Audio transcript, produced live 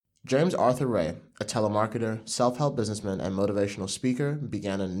James Arthur Ray, a telemarketer, self-help businessman, and motivational speaker,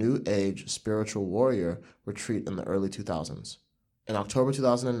 began a New Age spiritual warrior retreat in the early 2000s. In October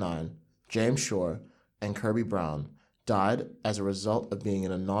 2009, James Shore and Kirby Brown died as a result of being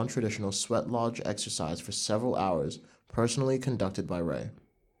in a non-traditional sweat lodge exercise for several hours, personally conducted by Ray.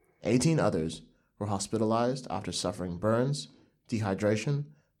 18 others were hospitalized after suffering burns, dehydration,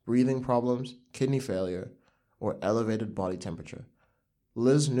 breathing problems, kidney failure, or elevated body temperature.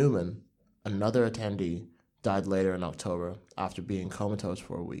 Liz Newman, another attendee, died later in October after being comatose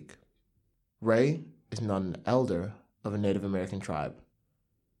for a week. Ray is not an elder of a Native American tribe.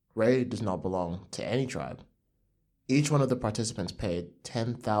 Ray does not belong to any tribe. Each one of the participants paid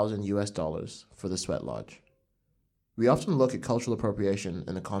 $10,000 for the sweat lodge. We often look at cultural appropriation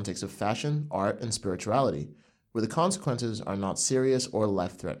in the context of fashion, art, and spirituality, where the consequences are not serious or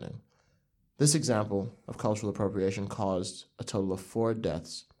life-threatening. This example of cultural appropriation caused a total of 4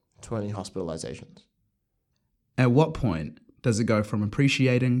 deaths, 20 hospitalizations. At what point does it go from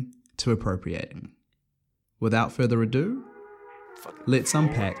appreciating to appropriating? Without further ado, let's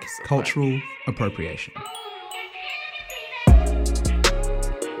unpack cultural appropriation.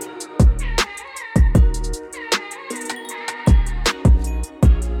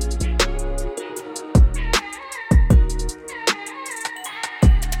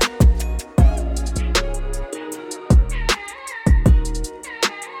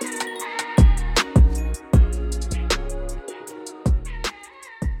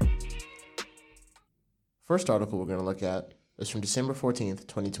 First article we're going to look at is from December 14th,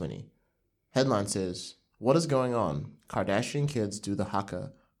 2020. Headline says, "What is going on? Kardashian kids do the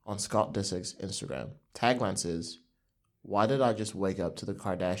haka on Scott Disick's Instagram." Tagline says, "Why did I just wake up to the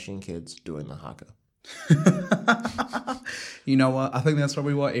Kardashian kids doing the haka?" You know what? I think that's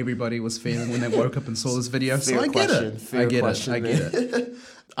probably what everybody was feeling when they woke up and saw this video. So I get it. I get it.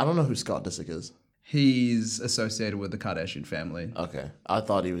 I don't know who Scott Disick is. He's associated with the Kardashian family. Okay. I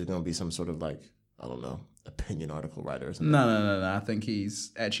thought he was going to be some sort of I don't know, opinion article writer or something. No. I think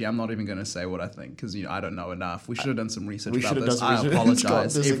he's... Actually, I'm not even going to say what I think because, I don't know enough. We should have done some research about this. I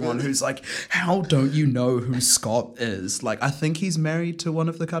apologize to everyone who's like, how don't you know who Scott is? I think he's married to one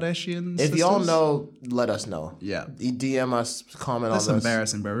of the Kardashian sisters. If y'all know, let us know. Yeah. DM us, comment That's on this. That's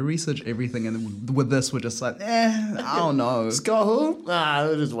embarrassing, bro. We research everything, and with this, we're just like, I don't know. Scott who?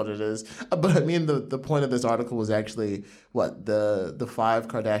 It is what it is. But I mean, the point of this article was actually, the 5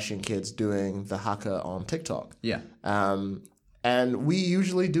 Kardashian kids doing the haka on TikTok. Yeah. And we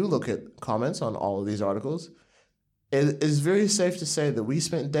usually do look at comments on all of these articles. It is very safe to say that we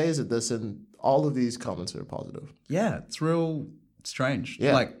spent days at this and all of these comments are positive. Yeah, it's real strange.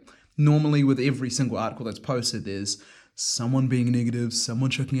 Yeah. Normally with every single article that's posted, there's someone being negative, someone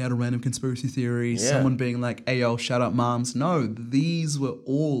checking out a random conspiracy theory, someone being like, "Hey, yo, shut up, moms." No, these were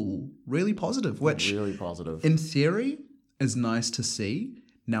all really positive, which really positive. In theory is nice to see.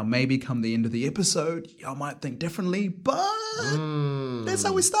 Now, maybe come the end of the episode, y'all might think differently, but that's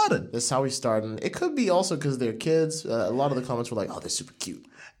how we started. That's how we started. It could be also because they're kids. A lot of the comments were like, "Oh, they're super cute."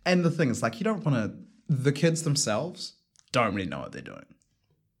 And the thing is, you don't want to... The kids themselves don't really know what they're doing.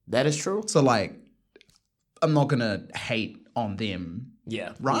 That is true. So, I'm not going to hate on them.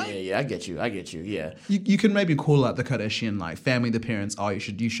 Yeah. Right? Yeah, I get you, yeah. You can maybe call out the Kardashian, family, the parents, "Oh, you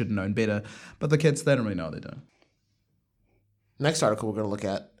should have known better." But the kids, they don't really know what they're doing. Next article we're going to look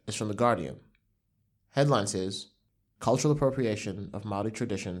at is from The Guardian. Headline says, "Cultural appropriation of Maori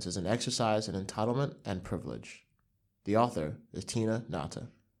traditions is an exercise in entitlement and privilege." The author is Tina Nata.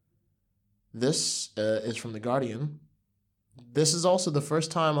 This is from The Guardian. This is also the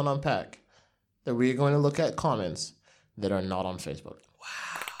first time on Unpack that we are going to look at comments that are not on Facebook.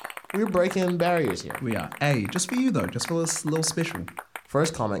 Wow. We're breaking barriers here. We are. Hey, just for you though, just for this little special.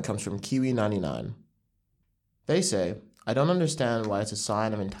 First comment comes from Kiwi99. They say, "I don't understand why it's a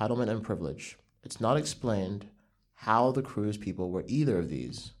sign of entitlement and privilege. It's not explained how the cruise people were either of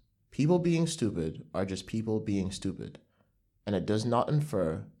these. People being stupid are just people being stupid, and it does not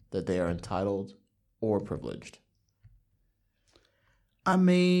infer that they are entitled or privileged." I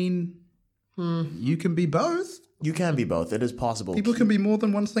mean, you can be both. You can be both. It is possible. People can be more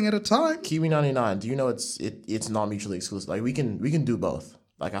than one thing at a time. Kiwi99, do you know it's not mutually exclusive? We can do both.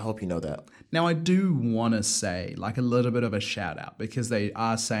 I hope you know that. Now, I do want to say, a little bit of a shout out because they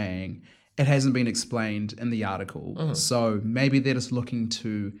are saying it hasn't been explained in the article. Mm-hmm. So maybe they're just looking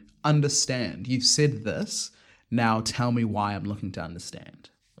to understand. You've said this. Now tell me why I'm looking to understand.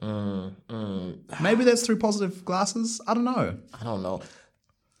 Maybe that's through positive glasses. I don't know.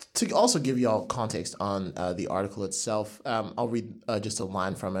 To also give y'all context on the article itself, I'll read just a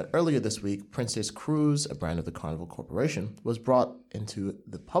line from it. Earlier this week, Princess Cruise, a brand of the Carnival Corporation, was brought into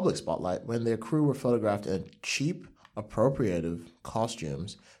the public spotlight when their crew were photographed in cheap, appropriative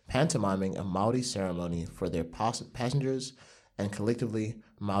costumes, pantomiming a Maori ceremony for their passengers, and collectively,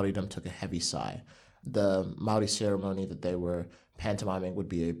 Maoridom took a heavy sigh. The Maori ceremony that they were pantomiming would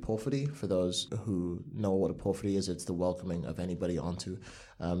be a pōwhiri. For those who know what a pōwhiri is, it's the welcoming of anybody onto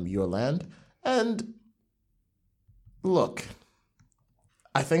your land. And look,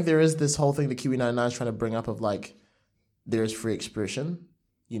 I think there is this whole thing that Kiwi99 is trying to bring up of like, there's free expression.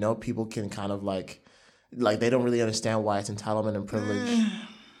 You know, people can kind of like they don't really understand why it's entitlement and privilege.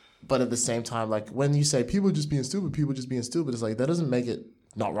 But at the same time, like when you say people just being stupid, it's like that doesn't make it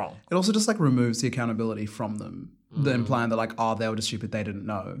not wrong. It also just like removes the accountability from them. The implying that like, oh, they were just stupid, they didn't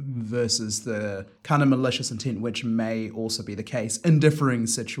know, versus the kind of malicious intent, which may also be the case in differing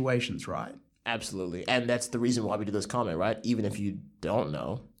situations, right? Absolutely. And that's the reason why we do this comment, right? Even if you don't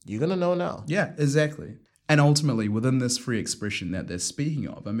know, you're going to know now. Yeah, exactly. And ultimately, within this free expression that they're speaking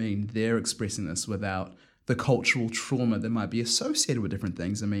of, I mean, they're expressing this without the cultural trauma that might be associated with different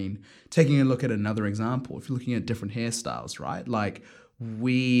things. I mean, taking a look at another example, if you're looking at different hairstyles, right? Like,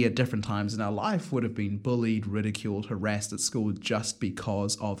 we at different times in our life would have been bullied, ridiculed, harassed at school just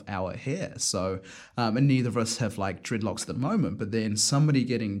because of our hair. So, and neither of us have like dreadlocks at the moment, but then somebody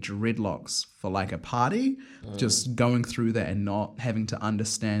getting dreadlocks for like a party, just going through that and not having to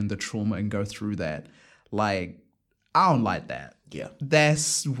understand the trauma and go through that. Like, I don't like that. Yeah.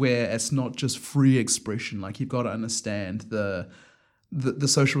 That's where it's not just free expression. Like, you've got to understand the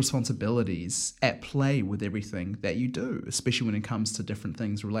social responsibilities at play with everything that you do, especially when it comes to different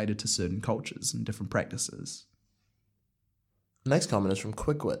things related to certain cultures and different practices. Next comment is from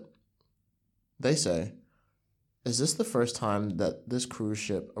Quickwit. They say, is this the first time that this cruise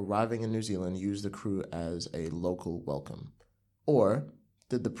ship arriving in New Zealand used the crew as a local welcome? Or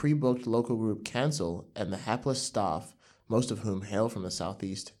did the pre-booked local group cancel and the hapless staff, most of whom hail from the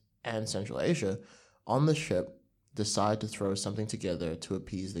Southeast and Central Asia, on the ship decide to throw something together to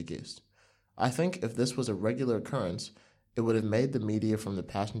appease the guest? I think if this was a regular occurrence, it would have made the media from the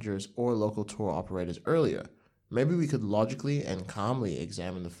passengers or local tour operators earlier. Maybe we could logically and calmly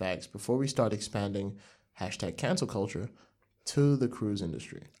examine the facts before we start expanding #cancel culture to the cruise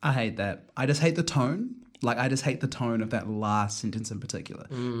industry. I hate that. I just hate the tone. Like, I just hate the tone of that last sentence in particular.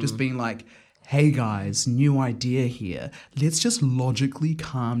 Just being like, hey guys, new idea here. Let's just logically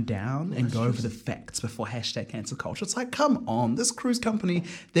calm down and go over the facts before #cancel culture. It's like, come on, this cruise company,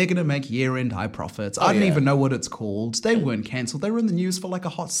 they're going to make year-end high profits. I don't even know what it's called. They weren't cancelled. They were in the news for like a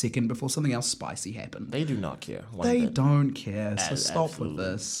hot second before something else spicy happened. They do not care. They don't care, so stop with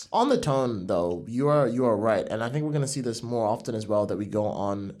this. On the tone, though, you are right. And I think we're going to see this more often as well, that we go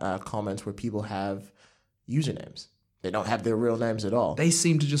on comments where people have usernames. They don't have their real names at all. They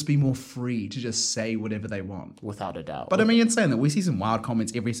seem to just be more free to just say whatever they want. Without a doubt. But I mean, in saying that, we see some wild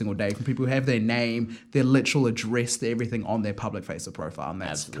comments every single day from people who have their name, their literal address, everything on their public Facebook profile, and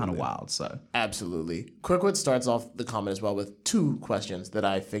that's kind of wild. So absolutely. Quickwit starts off the comment as well with two questions that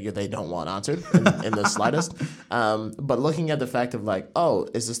I figure they don't want answered in the slightest. But looking at the fact of like, oh,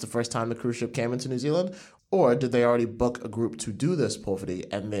 is this the first time the cruise ship came into New Zealand? Or did they already book a group to do this pōwhiri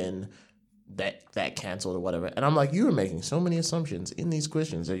and then that canceled or whatever? And I'm like, you are making so many assumptions in these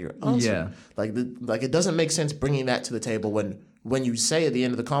questions that you're answering. Yeah. Like it doesn't make sense bringing that to the table when you say at the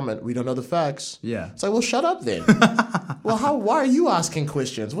end of the comment, we don't know the facts. Yeah. It's like, well, shut up then. Why are you asking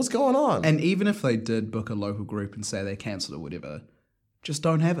questions? What's going on? And even if they did book a local group and say they canceled or whatever, just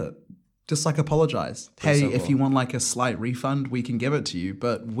don't have it. Just like apologize. Hey, if you want like a slight refund, we can give it to you,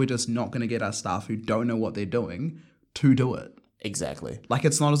 but we're just not going to get our staff who don't know what they're doing to do it. Exactly. Like,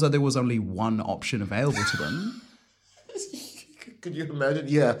 it's not as though there was only one option available to them. Could you imagine?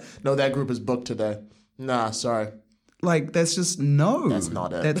 Yeah. No, that group is booked today. Nah, sorry. Like, that's just no. That's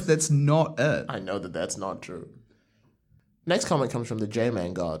not it. That's not it. I know that that's not true. Next comment comes from the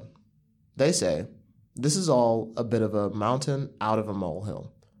J-Man God. They say, this is all a bit of a mountain out of a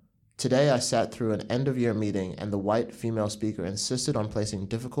molehill. Today I sat through an end-of-year meeting and the white female speaker insisted on placing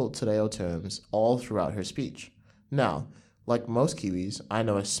difficult Te Reo terms all throughout her speech. Now, like most Kiwis, I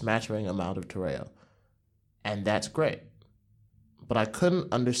know a smattering amount of Te Reo, and that's great. But I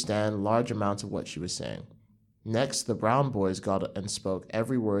couldn't understand large amounts of what she was saying. Next, the brown boys got and spoke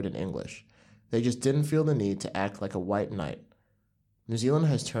every word in English. They just didn't feel the need to act like a white knight. New Zealand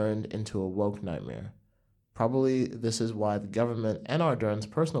has turned into a woke nightmare. Probably this is why the government and Ardern's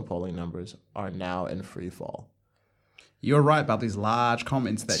personal polling numbers are now in free fall. You're right about these large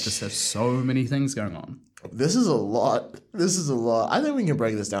comments that just have so many things going on. This is a lot. I think we can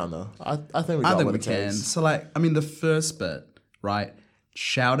break this down, though. I think we got what it can. takes. So, the first bit, right?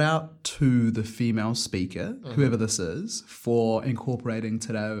 Shout out to the female speaker, whoever this is, for incorporating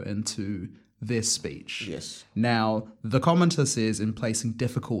Te Reo into their speech. Yes. Now, the commenter says in placing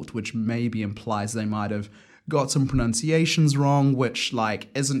difficult, which maybe implies they might have got some pronunciations wrong, which,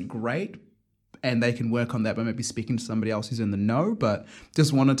 isn't great. And they can work on that by maybe speaking to somebody else who's in the know, but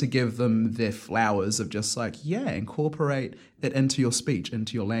just wanted to give them their flowers of just incorporate it into your speech,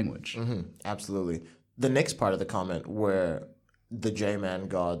 into your language. Mm-hmm. Absolutely. The next part of the comment where the J-Man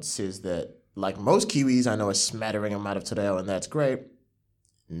God says that, like most Kiwis, I know a smattering amount of Te Reo, and that's great.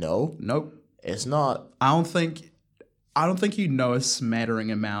 No. Nope. It's not. I don't think you know a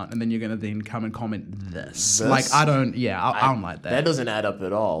smattering amount, and then you're going to then come and comment this. I don't like that. That doesn't add up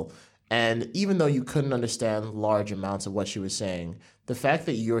at all. And even though you couldn't understand large amounts of what she was saying, the fact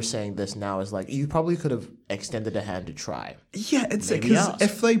that you're saying this now is you probably could have extended a hand to try. Yeah, it's because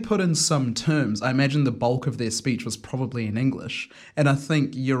if they put in some terms, I imagine the bulk of their speech was probably in English. And I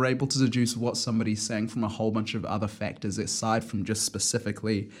think you're able to deduce what somebody's saying from a whole bunch of other factors aside from just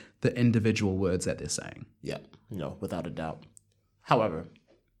specifically the individual words that they're saying. Yeah, without a doubt. However,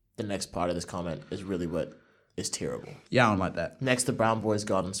 the next part of this comment is really what is terrible. Yeah, I don't like that. Next, the brown boys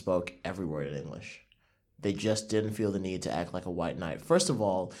got and spoke every word in English. They just didn't feel the need to act like a white knight. First of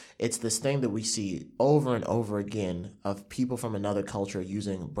all, it's this thing that we see over and over again of people from another culture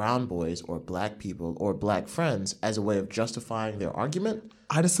using brown boys or black people or black friends as a way of justifying their argument.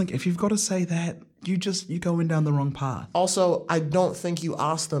 I just think if you've got to say that, you're going down the wrong path. Also, I don't think you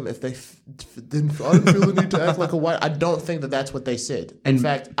asked them if they didn't feel the need to act like a white. I don't think that that's what they said. In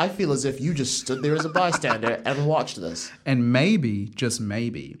fact, I feel as if you just stood there as a bystander and watched this. And maybe, just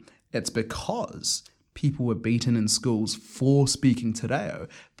maybe, it's because people were beaten in schools for speaking Te Reo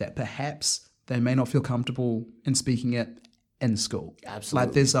that perhaps they may not feel comfortable in speaking it in school.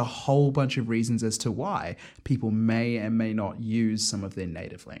 Absolutely. There's a whole bunch of reasons as to why people may and may not use some of their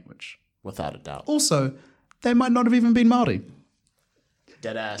native language. Without a doubt. Also, they might not have even been Māori.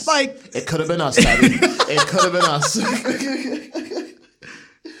 Dead ass. It could have been us, Tabby. It could have been us.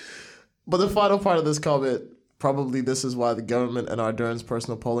 But the final part of this comment, probably this is why the government and Ardern's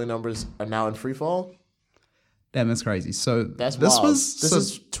personal polling numbers are now in free fall. Damn, that's crazy. So this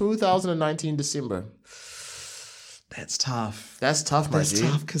is 2019 December. That's tough. That's tough, my G.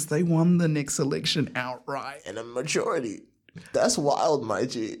 That's tough because they won the next election outright. In a majority. That's wild, my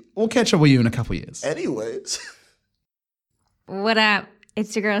G. We'll catch up with you in a couple years. Anyways. What up?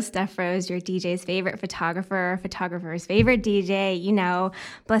 It's your girl, Steph Rose, your DJ's favorite photographer's favorite DJ,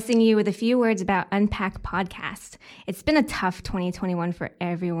 blessing you with a few words about Unpack Podcast. It's been a tough 2021 for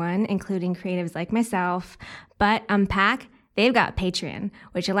everyone, including creatives like myself, but Unpack, they've got Patreon,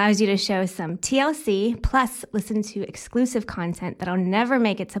 which allows you to show some TLC, plus listen to exclusive content that'll never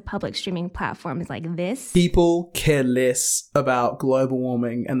make it to public streaming platforms like this. People care less about global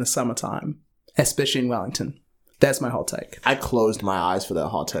warming in the summertime, especially in Wellington. That's my hot take. I closed my eyes for that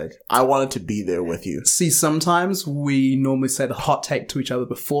hot take. I wanted to be there with you. See, sometimes we normally say the hot take to each other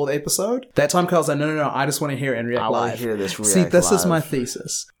before the episode. That time Kyle's like, no, I just want to hear it and react live. I want to hear this react See, this live. is my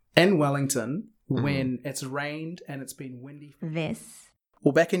thesis. In Wellington, when it's rained and it's been windy.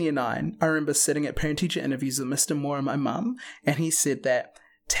 Well, back in year 9, I remember sitting at parent-teacher interviews with Mr. Moore and my mum, and he said that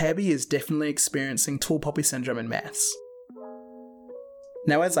Tabby is definitely experiencing tall poppy syndrome in maths.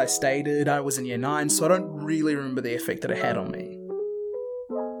 Now, as I stated, I was in year 9, so I don't really remember the effect that it had on me.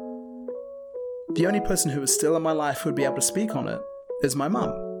 The only person who is still in my life who would be able to speak on it is my mum.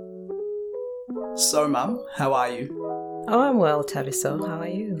 So, Mum, how are you? Oh, I'm well, Tabiso. How are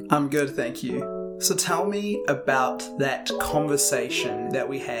you? I'm good, thank you. So tell me about that conversation that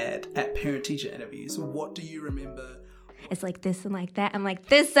we had at parent-teacher interviews. What do you remember? It's like this and like that. I'm like,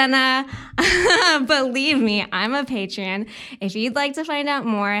 this, Senna. Believe me, I'm a Patreon. If you'd like to find out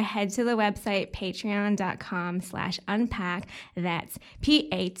more, head to the website, patreon.com/unpack. That's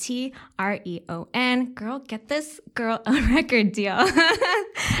Patreon. Girl, get this girl a record deal.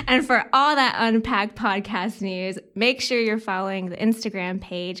 And for all that Unpack podcast news, make sure you're following the Instagram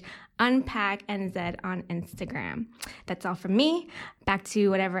page, Unpack NZ on Instagram. That's all from me. Back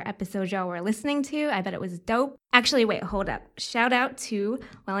to whatever episode y'all were listening to. I bet it was dope. Actually, wait, hold up. Shout out to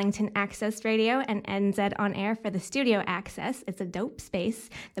Wellington Access Radio and NZ On Air for the studio access. It's a dope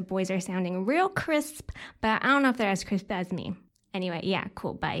space. The boys are sounding real crisp, but I don't know if they're as crisp as me. Anyway, yeah,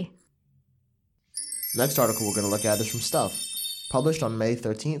 cool, bye. Next article we're going to look at is from Stuff. Published on May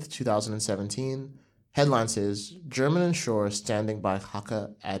 13th, 2017. Headline says, German insurer standing by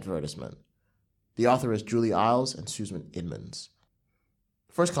Haka advertisement. The author is Julie Isles and Susan Edmonds.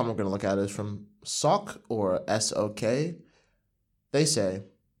 First comment we're going to look at is from SOK or SOK. They say,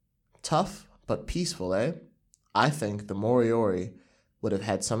 tough but peaceful, eh? I think the Moriori would have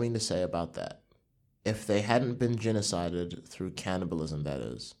had something to say about that. If they hadn't been genocided through cannibalism, that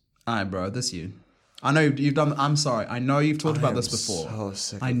is. All right, bro, this you. I know you've done. I'm sorry. I know you've talked about this before. So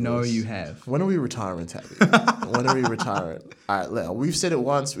sick. I know you have. When are we retiring, Tabby? When are we retiring? All right, we've said it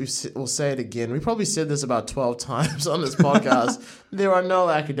once. We'll say it again. We probably said this about 12 times on this podcast. There are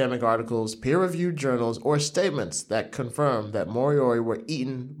no academic articles, peer-reviewed journals, or statements that confirm that Moriori were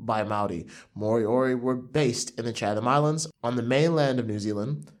eaten by Maori. Moriori were based in the Chatham Islands on the mainland of New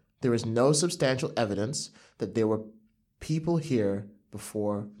Zealand. There is no substantial evidence that there were people here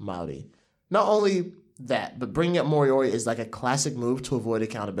before Maori. Not only that, but bringing up Moriori is like a classic move to avoid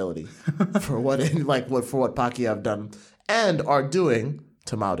accountability for what Pākehā have done and are doing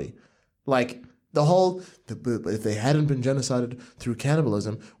to Maori. Like if they hadn't been genocided through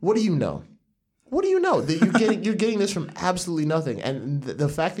cannibalism, what do you know? What do you know? That you're getting this from absolutely nothing. And the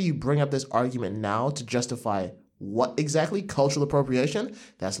fact that you bring up this argument now to justify what exactly? Cultural appropriation?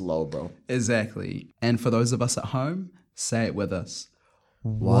 That's low, bro. Exactly. And for those of us at home, say it with us.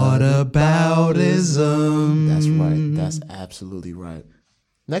 What aboutism? That's right. That's absolutely right.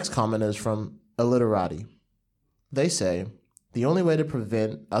 Next comment is from Illiterati. They say, the only way to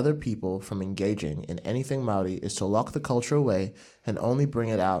prevent other people from engaging in anything Maori is to lock the culture away and only bring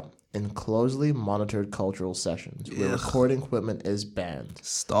it out in closely monitored cultural sessions where recording equipment is banned.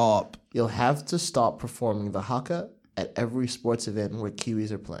 Stop. You'll have to stop performing the haka at every sports event where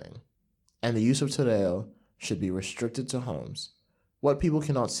Kiwis are playing. And the use of te reo should be restricted to homes. What people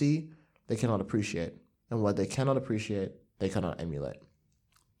cannot see, they cannot appreciate. And what they cannot appreciate, they cannot emulate.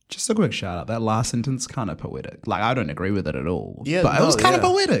 Just a quick shout out. That last sentence kind of poetic. Like, I don't agree with it at all. Yeah, but it was kind of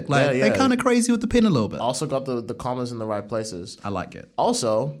poetic. Like, they're kind of crazy with the pen a little bit. Also got the commas in the right places. I like it.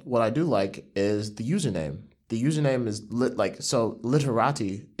 Also, what I do like is the username. The username is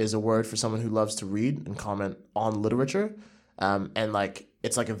literati is a word for someone who loves to read and comment on literature. And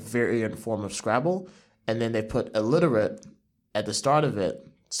it's like a variant form of Scrabble. And then they put illiterate at the start of it.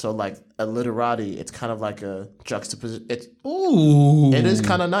 So like illiterati, it's kind of like a juxtaposition. Ooh. It is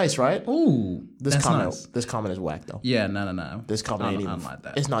kind of nice, right? Ooh. This comment is whack though. Yeah, no. This comment ain't even like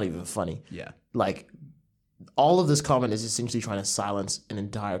that. It's not even funny. Yeah. Like all of this comment is essentially trying to silence an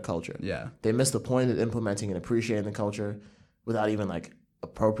entire culture. Yeah. They miss the point of implementing and appreciating the culture without even like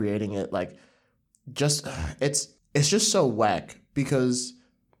appropriating it. Like just it's just so whack because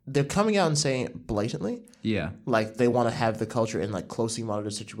they're coming out and saying it blatantly. Yeah. Like they want to have the culture in like closely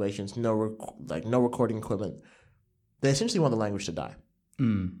monitored situations, no recording equipment. They essentially want the language to die.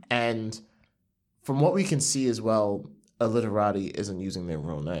 And from what we can see as well, illiterati isn't using their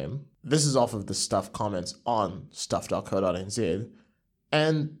real name. This is off of the Stuff comments on stuff.co.nz.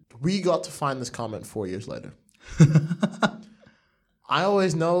 And we got to find this comment 4 years later. I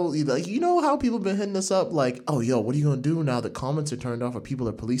always know, like, you know how people been hitting us up like, oh, yo, what are you going to do now that comments are turned off or people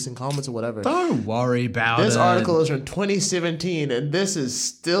are policing comments or whatever? Don't worry about it. This article is from 2017 and this is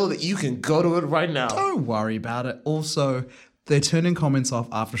still that you can go to it right now. Don't worry about it. Also, they're turning comments off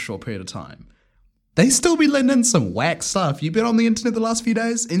after a short period of time. They still be letting in some whack stuff. You've been on the internet the last few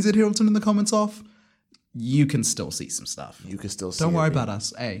days, NZ Herald turning the comments off. You can still see some stuff. You can still see Don't worry about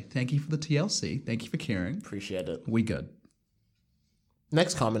us. Hey, thank you for the TLC. Thank you for caring. Appreciate it. We good.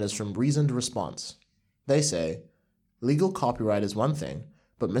 Next comment is from Reasoned Response. They say, legal copyright is one thing,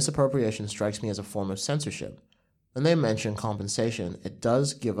 but misappropriation strikes me as a form of censorship. When they mention compensation, it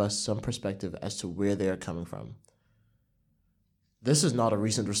does give us some perspective as to where they are coming from. This is not a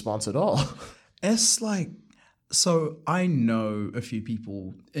reasoned response at all. It's like, so I know a few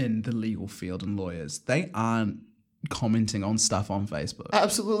people in the legal field and lawyers. They aren't commenting on stuff on Facebook.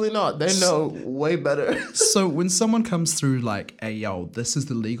 Absolutely not. They know way better. So when someone comes through like, hey, yo, this is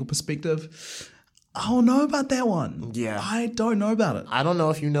the legal perspective, I don't know about that one. Yeah. I don't know about it. I don't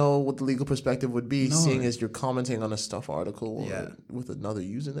know if you know what the legal perspective would be, seeing as you're commenting on a Stuff article with another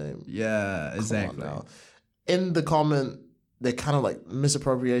username. Yeah, exactly. In the comment, they kind of like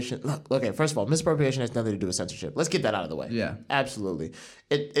misappropriation. Look, okay, first of all, misappropriation has nothing to do with censorship. Let's get that out of the way. Yeah. Absolutely.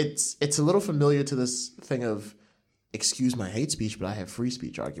 It's a little familiar to this thing of, excuse my hate speech, but I have free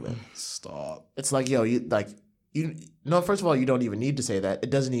speech argument. Stop. It's like, yo, first of all, you don't even need to say that. It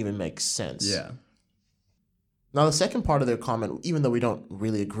doesn't even make sense. Yeah. Now, the second part of their comment, even though we don't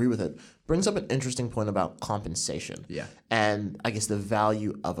really agree with it, brings up an interesting point about compensation. Yeah. And I guess the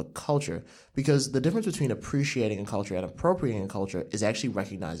value of a culture. Because the difference between appreciating a culture and appropriating a culture is actually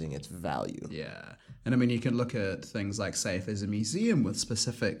recognizing its value. Yeah. And I mean, you can look at things like, say, if there's a museum with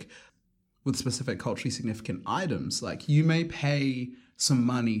specific with specific culturally significant items. Like, you may pay some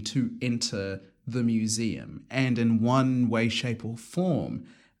money to enter the museum, and in one way, shape, or form,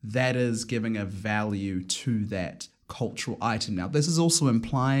 that is giving a value to that cultural item. Now, this is also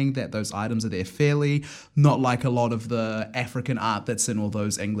implying that those items are there fairly, not like a lot of the African art that's in all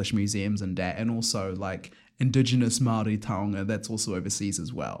those English museums and that, and also like indigenous Māori taonga that's also overseas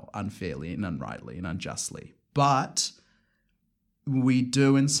as well, unfairly and unrightly and unjustly. But we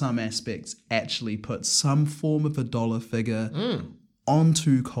do, in some aspects, actually put some form of a dollar figure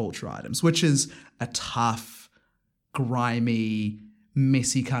onto culture items, which is a tough, grimy,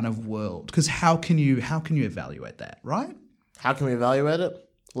 messy kind of world. Because how can you evaluate that, right? How can we evaluate it?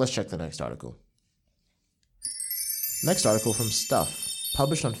 Let's check the next article. Next article from Stuff,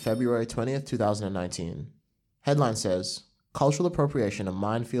 published on February 20th, 2019. Headline says, Cultural Appropriation, a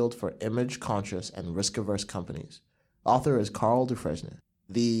Minefield for Image-Conscious and Risk-Averse Companies. Author is Carl Dufresne.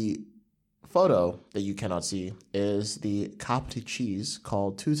 The photo that you cannot see is the Kapiti cheese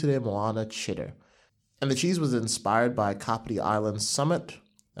called Tutere Moana Cheddar. And the cheese was inspired by Kapiti Island's summit.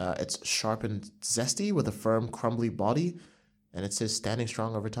 It's sharp and zesty with a firm, crumbly body. And it says standing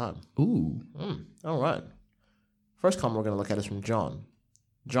strong over time. Ooh. All right. First comment we're going to look at is from John.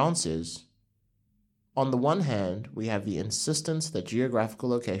 John says, on the one hand, we have the insistence that geographical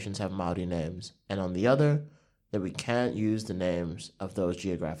locations have Māori names. And on the other, that we can't use the names of those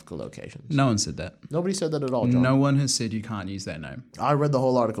geographical locations. No one said that. Nobody said that at all, John. No one has said you can't use that name. I read the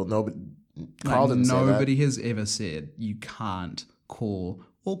whole article. Carl didn't say that. Nobody has ever said you can't call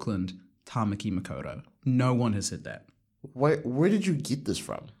Auckland Tamaki Makaurau. No one has said that. Where did you get this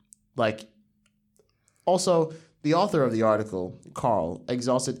from? Like, also, the author of the article, Carl,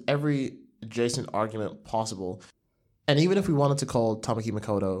 exhausted every adjacent argument possible. And even if we wanted to call Tamaki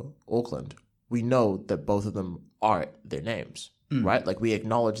Makaurau Auckland, we know that both of them are their names, right? Like, we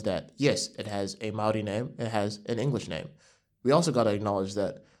acknowledge that, yes, it has a Māori name, it has an English name. We also got to acknowledge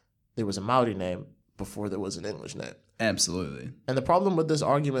that there was a Māori name before there was an English name. Absolutely. And the problem with this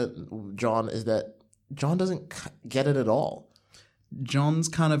argument, John, is that John doesn't get it at all. John's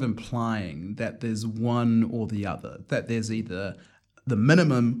kind of implying that there's one or the other, that there's either the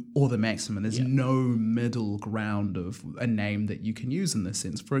minimum or the maximum. There's no middle ground of a name that you can use in this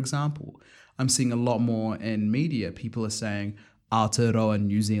sense. For example, I'm seeing a lot more in media, people are saying Aotearoa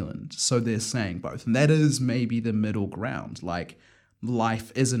New Zealand. So they're saying both. And that is maybe the middle ground. Like,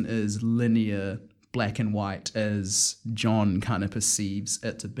 life isn't as linear, black and white as John kind of perceives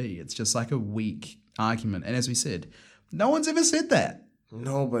it to be. It's just like a weak argument. And as we said, no one's ever said that.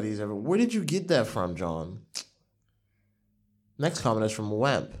 Nobody's ever. Where did you get that from, John? Next comment is from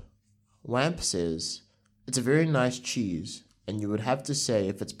Wamp. Wamp says, it's a very nice cheese, and you would have to say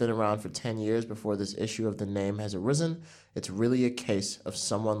if it's been around for 10 years before this issue of the name has arisen, it's really a case of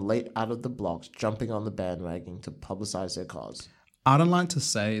someone late out of the blocks jumping on the bandwagon to publicize their cause. I don't like to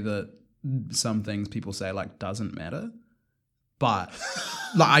say that some things people say, like, doesn't matter, but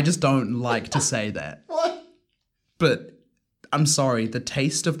like, I just don't like to say that. What? But I'm sorry, the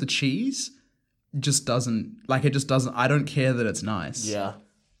taste of the cheese just doesn't, like, it just doesn't, I don't care that it's nice. Yeah.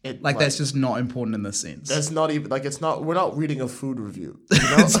 Like, that's just not important in this sense. That's not even, like, it's not, we're not reading a food review. You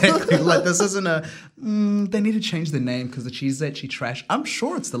know? Exactly. Like, this isn't a, they need to change the name because the cheese is actually trash. I'm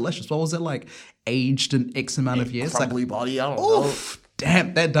sure it's delicious. What was it, like, aged in X amount of years? Crumbly body, I don't know.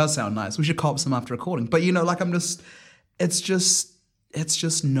 Damn, that does sound nice. We should cop some after recording. But, you know, like, it's just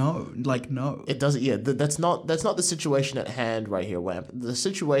no. Like, no. It doesn't, yeah, that's not the situation at hand right here, Wamp. The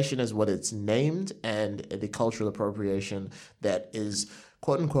situation is what it's named and the cultural appropriation that is,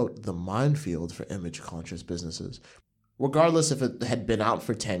 quote unquote, the minefield for image-conscious businesses. Regardless if it had been out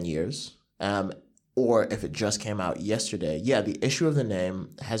for 10 years, or if it just came out yesterday, yeah, the issue of the name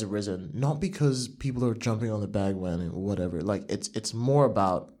has arisen, not because people are jumping on the bandwagon or whatever. Like, it's more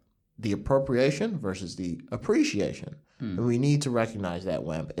about the appropriation versus the appreciation. And we need to recognize that,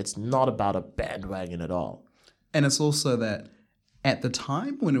 Wamp. It's not about a bandwagon at all. And it's also that at the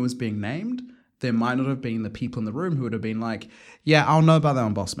time when it was being named, there might not have been the people in the room who would have been like, yeah, I'll know about that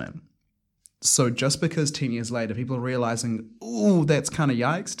on Boss Man. So just because 10 years later people are realizing, ooh, that's kind of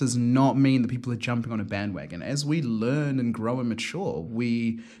yikes, does not mean that people are jumping on a bandwagon. As we learn and grow and mature,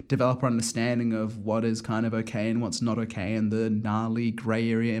 we develop our understanding of what is kind of okay and what's not okay and the gnarly gray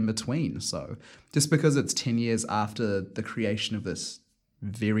area in between. So just because it's 10 years after the creation of this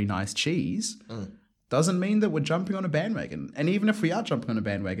very nice cheese doesn't mean that we're jumping on a bandwagon. And even if we are jumping on a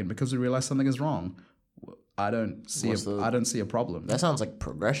bandwagon because we realize something is wrong, I don't see a problem. That sounds like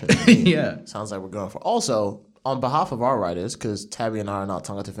progression to me. Yeah. Sounds like we're going for. Also, on behalf of our writers, because Tabby and I are not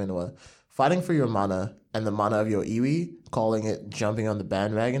tangata whenua, fighting for your mana and the mana of your iwi, calling it jumping on the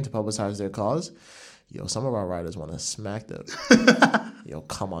bandwagon to publicize their cause. Yo, some of our writers want to smack them. Yo,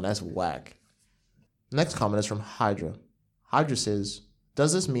 come on, that's whack. Next comment is from Hydra. Hydra says,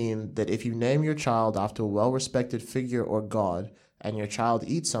 does this mean that if you name your child after a well-respected figure or god, and your child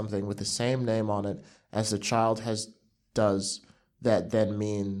eats something with the same name on it as the child does that then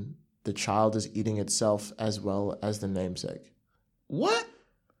mean the child is eating itself as well as the namesake? What?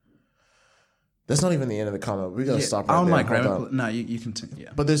 That's not even the end of the comment. We gotta stop right on there. my grammar. No, you continue.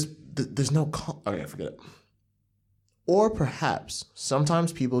 Yeah. But there's no... Okay, forget it. Or perhaps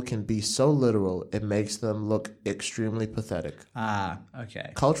sometimes people can be so literal it makes them look extremely pathetic.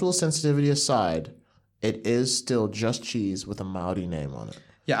 Okay. Cultural sensitivity aside, it is still just cheese with a Maori name on it.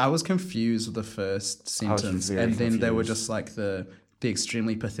 Yeah, I was confused with the first sentence, and then they were just like the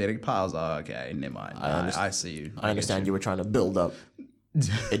extremely pathetic part. I was like, okay, never mind. I see you. I understand you were trying to build up.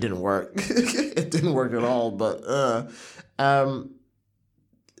 It didn't work. It didn't work at all. But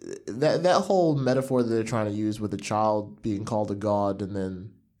that whole metaphor that they're trying to use with a child being called a god and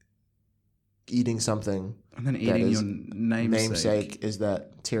then eating something, and then eating your namesake, is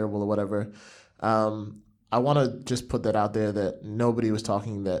that terrible or whatever? I want to just put that out there that nobody was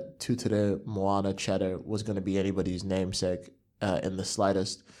talking that Tutere Moana cheddar was going to be anybody's namesake in the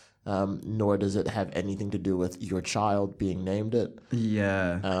slightest, nor does it have anything to do with your child being named it.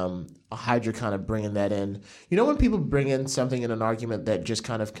 Yeah. Hydra kind of bringing that in. You know when people bring in something in an argument that just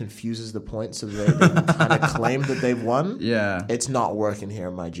kind of confuses the point so they kind of claim that they've won? Yeah. It's not working here,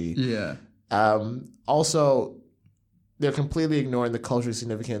 my G. Yeah. Also, they're completely ignoring the cultural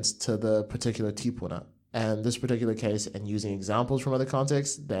significance to the particular tipuna. And this particular case, and using examples from other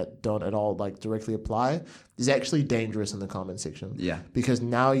contexts that don't at all like directly apply, is actually dangerous in the comment section. Yeah. Because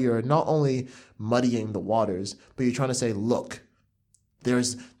now you're not only muddying the waters, but you're trying to say, look,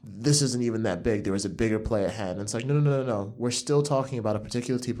 this isn't even that big. There is a bigger play at hand. And it's like, no. We're still talking about a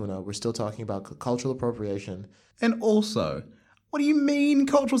particular tipuna. We're still talking about cultural appropriation. And also, what do you mean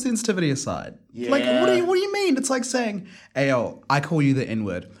cultural sensitivity aside? Yeah. Like, what do you mean? It's like saying, hey, yo, I call you the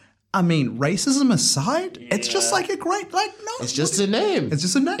N-word. I mean, racism aside, it's just like a great, like, no. It's just a name. It's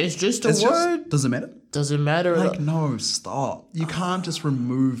just a name. It's just a word. Does it matter? Doesn't matter. Like, no, stop. You can't just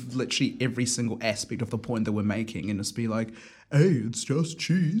remove literally every single aspect of the point that we're making and just be like, hey, it's just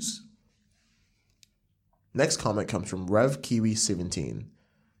cheese. Next comment comes from RevKiwi17.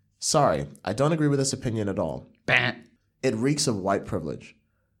 Sorry, I don't agree with this opinion at all. Bah. It reeks of white privilege.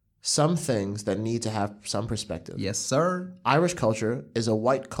 Some things that need to have some perspective. Yes, sir. Irish culture is a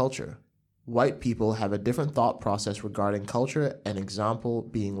white culture. White people have a different thought process regarding culture, an example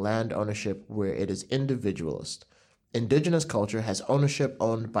being land ownership where it is individualist. Indigenous culture has ownership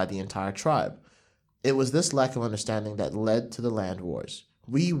owned by the entire tribe. It was this lack of understanding that led to the land wars.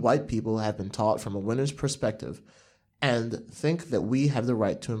 We white people have been taught from a winner's perspective and think that we have the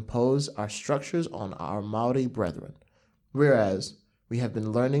right to impose our structures on our Maori brethren, whereas we have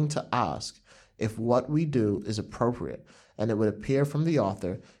been learning to ask if what we do is appropriate, and it would appear from the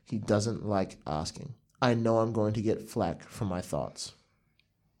author he doesn't like asking. I know I'm going to get flack for my thoughts.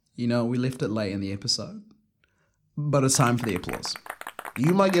 You know, we left it late in the episode, but it's time for the applause.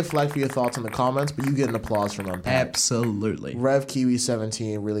 You might get flack for your thoughts in the comments, but you get an applause from Unpack. Absolutely.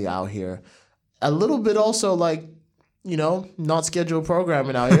 RevKiwi17 really out here. A little bit also like, you know, not scheduled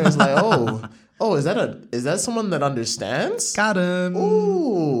programming out here. It's like, oh, is that someone that understands? Got him.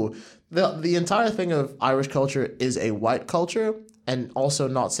 Ooh. The entire thing of Irish culture is a white culture, and also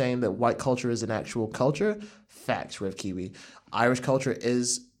not saying that white culture is an actual culture. Facts, RevKiwi. Irish culture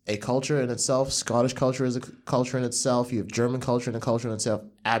is a culture in itself. Scottish culture is a culture in itself. You have German culture and a culture in itself.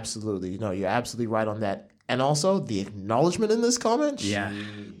 Absolutely. No, you're absolutely right on that. And also, the acknowledgement in this comment. Yeah.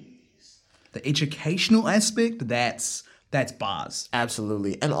 The educational aspect, that's bars.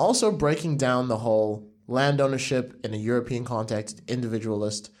 Absolutely. And also breaking down the whole land ownership in a European context,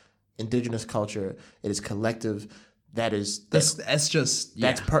 individualist, indigenous culture. It is collective. That's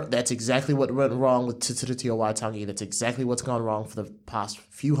exactly what went wrong with Te Tiriti o Waitangi. That's exactly what's gone wrong for the past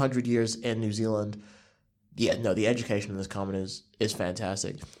few hundred years in New Zealand. Yeah, no, the education in this comment is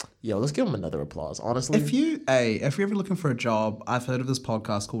fantastic. Yo, let's give him another applause, honestly. If you're ever looking for a job, I've heard of this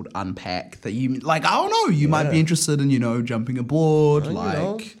podcast called Unpack that you, like, I don't know, you might be interested in, you know, jumping aboard,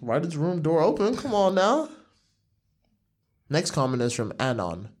 writer's room door open. Come on now. Next comment is from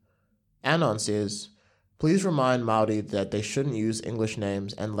Anon. Anon says, Please remind Maori that they shouldn't use English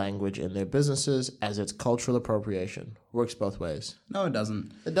names and language in their businesses as it's cultural appropriation. Works both ways. No, it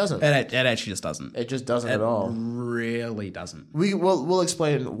doesn't. It doesn't. It actually just doesn't. It just doesn't at all. Really doesn't. We'll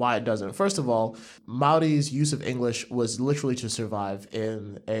explain why it doesn't. First of all, Maori's use of English was literally to survive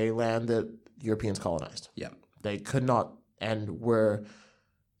in a land that Europeans colonized. Yeah. They could not and were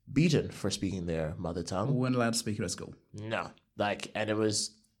beaten for speaking their mother tongue. Weren't allowed to speak it at school. No. And it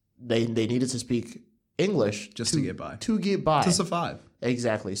was they needed to speak English Just to get by. To get by. To survive.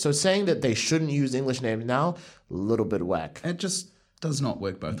 Exactly. So saying that they shouldn't use English names now, a little bit whack. It just does not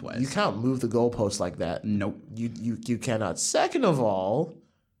work both ways. You can't move the goalposts like that. Nope. You cannot. Second of all,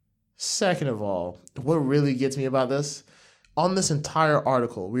 what really gets me about this, on this entire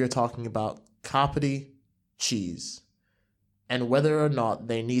article, we are talking about kapiti cheese and whether or not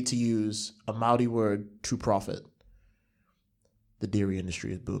they need to use a Maori word to profit. The dairy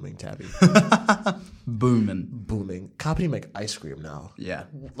industry is booming, Tabby. Booming. Kapiti make ice cream now. Yeah.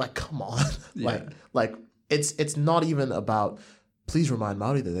 Like, come on. Yeah. like it's not even about, please remind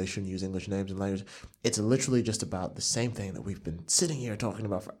Maori that they shouldn't use English names and language. It's literally just about the same thing that we've been sitting here talking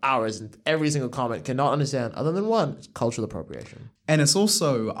about for hours, and every single comment cannot understand other than one, it's cultural appropriation. And it's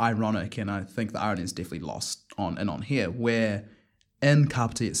also ironic, and I think the irony is definitely lost on here, where in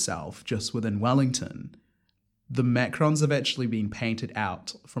Kapiti itself, just within Wellington, the macrons have actually been painted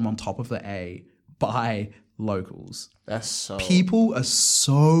out from on top of the A by locals. That's so... People are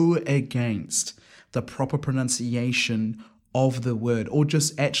so against the proper pronunciation of the word, or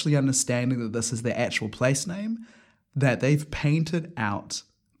just actually understanding that this is the actual place name, that they've painted out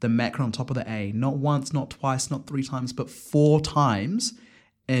the macron on top of the A, not once, not twice, not 3 times, but 4 times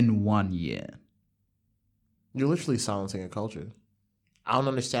in 1 year. You're literally silencing a culture. I don't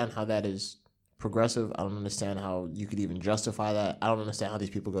understand how that is progressive. I don't understand how you could even justify that. I don't understand how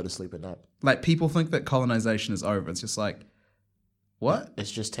these people go to sleep at night. Like, people think that colonization is over. It's just like, what?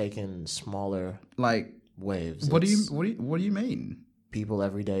 It's just taking smaller Like, waves. what do you mean? People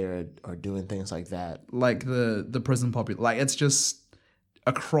every day are doing things like that. Like the prison population, like it's just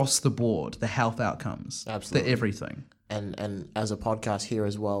across the board, the health outcomes, Absolutely. the everything. And as a podcast here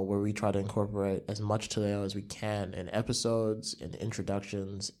as well, where we try to incorporate as much Te as we can in episodes, in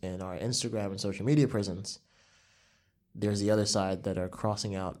introductions, in our Instagram and social media presence, there's the other side that are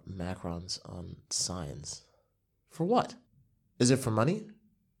crossing out macrons on signs. For what? Is it for money?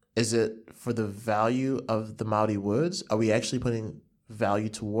 Is it for the value of the Maori words? Are we actually putting value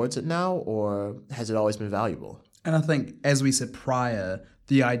towards it now, or has it always been valuable? And I think, as we said prior,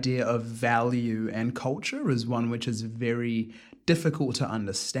 the idea of value and culture is one which is very difficult to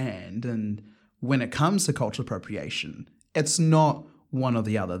understand. And when it comes to cultural appropriation, it's not one or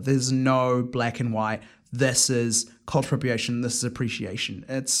the other. There's no black and white, this is cultural appropriation, this is appreciation.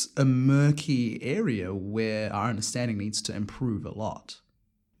 It's a murky area where our understanding needs to improve a lot.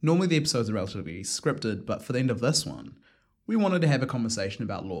 Normally the episodes are relatively scripted, but for the end of this one, we wanted to have a conversation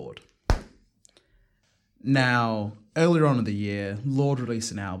about Lorde. Now, earlier on in the year, Lorde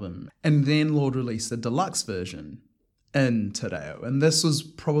released an album, and then Lorde released a deluxe version in Te Reo. And this was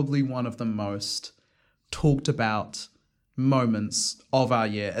probably one of the most talked about moments of our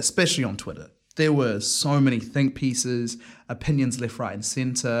year, especially on Twitter. There were so many think pieces, opinions left, right, and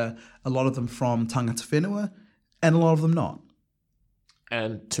centre, a lot of them from tangata whenua, and a lot of them not.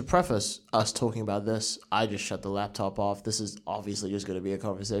 And to preface us talking about this, I just shut the laptop off. This is obviously just going to be a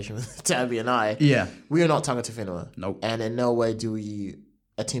conversation with Tabby and I. Yeah. We are not tangata whenua. Nope. And in no way do we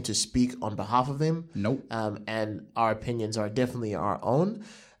attempt to speak on behalf of them. Nope. And our opinions are definitely our own.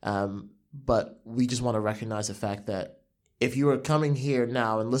 But we just want to recognize the fact that if you are coming here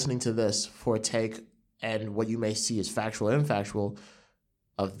now and listening to this for a take and what you may see as factual and infactual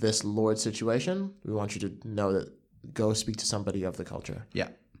of this Lorde situation, we want you to know that go speak to somebody of the culture. Yeah.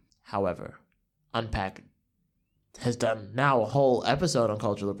 However, Unpack has done now a whole episode on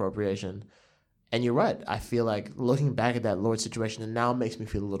cultural appropriation. And you're right. I feel like looking back at that Lorde situation, it now makes me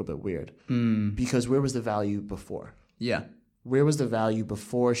feel a little bit weird. Because where was the value before? Yeah. Where was the value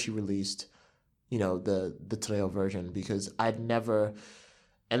before she released, the Te Reo version? Because I'd never...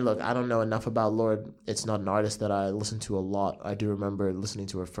 And look, I don't know enough about Lorde. It's not an artist that I listen to a lot. I do remember listening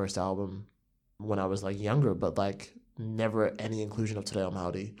to her first album when I was younger, but never any inclusion of Te Reo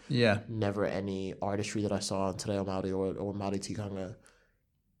Maori. Yeah. Never any artistry that I saw on Te Reo Maori or Maori tikanga.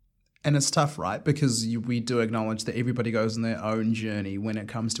 And it's tough, right? Because we do acknowledge that everybody goes on their own journey when it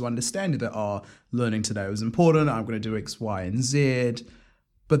comes to understanding that, learning today was important, I'm going to do X, Y, and Z.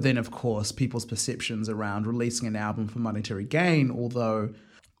 But then, of course, people's perceptions around releasing an album for monetary gain, although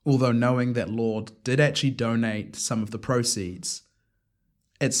knowing that Lorde did actually donate some of the proceeds,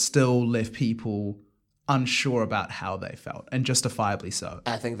 it still left people unsure about how they felt, and justifiably so.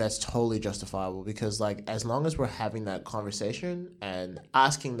 I think that's totally justifiable because, like, as long as we're having that conversation and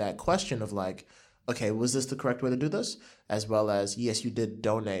asking that question of, like, okay, was this the correct way to do this? As well as, yes, you did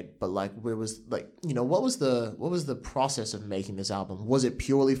donate, but, like, where was, like, you know, what was the process of making this album? Was it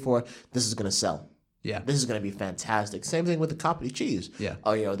purely for, this is going to sell? Yeah. This is going to be fantastic. Same thing with the Kapiti cheese. Yeah.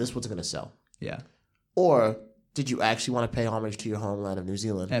 Oh, you know, this one's going to sell. Yeah. Or did you actually want to pay homage to your homeland of New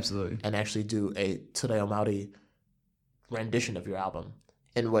Zealand? Absolutely. And actually do a Te Reo Māori rendition of your album,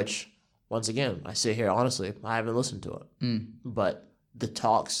 in which, once again, I sit here honestly, I haven't listened to it. But the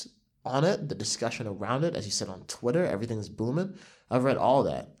talks on it, the discussion around it, as you said on Twitter, everything's booming. I've read all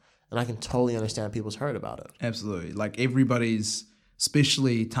that, and I can totally understand people's hurt about it. Absolutely. Like, everybody's,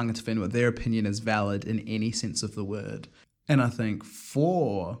 especially tangata whenua, their opinion is valid in any sense of the word. And I think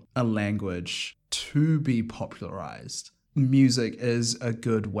for a language to be popularized, music is a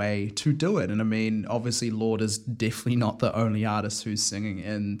good way to do it. And I mean, obviously, Lorde is definitely not the only artist who's singing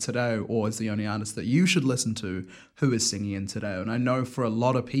in Te Reo, or is the only artist that you should listen to who is singing in Te Reo. And I know for a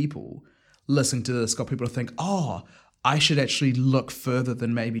lot of people listening to this, got people to think, oh, I should actually look further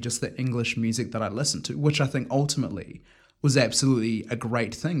than maybe just the English music that I listen to, which I think ultimately was absolutely a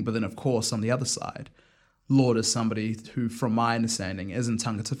great thing. But then, of course, on the other side, Lorde is somebody who, from my understanding, isn't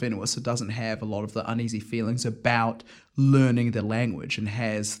tangata whenua, so doesn't have a lot of the uneasy feelings about learning the language, and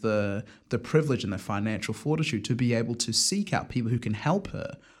has the privilege and the financial fortitude to be able to seek out people who can help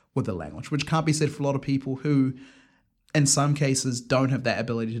her with the language, which can't be said for a lot of people who, in some cases, don't have that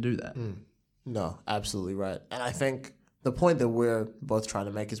ability to do that. No, absolutely right. And I think the point that we're both trying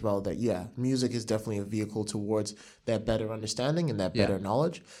to make as well, that, yeah, music is definitely a vehicle towards that better understanding and that better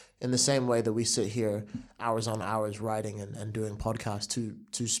knowledge. In the same way that we sit here hours on hours writing and doing podcasts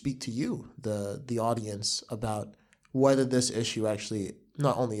to speak to you, the audience, about whether this issue actually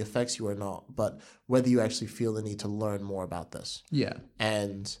not only affects you or not, but whether you actually feel the need to learn more about this. Yeah.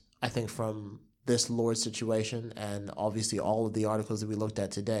 And I think from this Lorde situation, and obviously all of the articles that we looked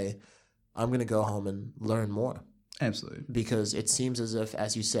at today, I'm going to go home and learn more. Absolutely. Because it seems as if,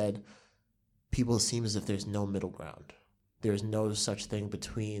 as you said, people seem as if there's no middle ground. There's no such thing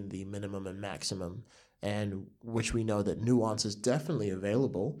between the minimum and maximum, and which we know that nuance is definitely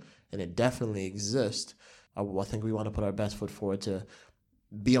available and it definitely exists. I think we want to put our best foot forward to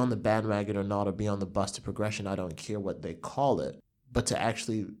be on the bandwagon or not, or be on the bus to progression. I don't care what they call it, but to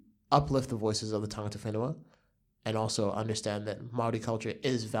actually uplift the voices of the tangata whenua, and also understand that Māori culture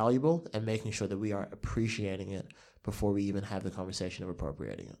is valuable, and making sure that we are appreciating it before we even have the conversation of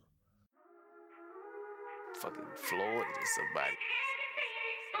appropriating it. Fucking Floyd is somebody.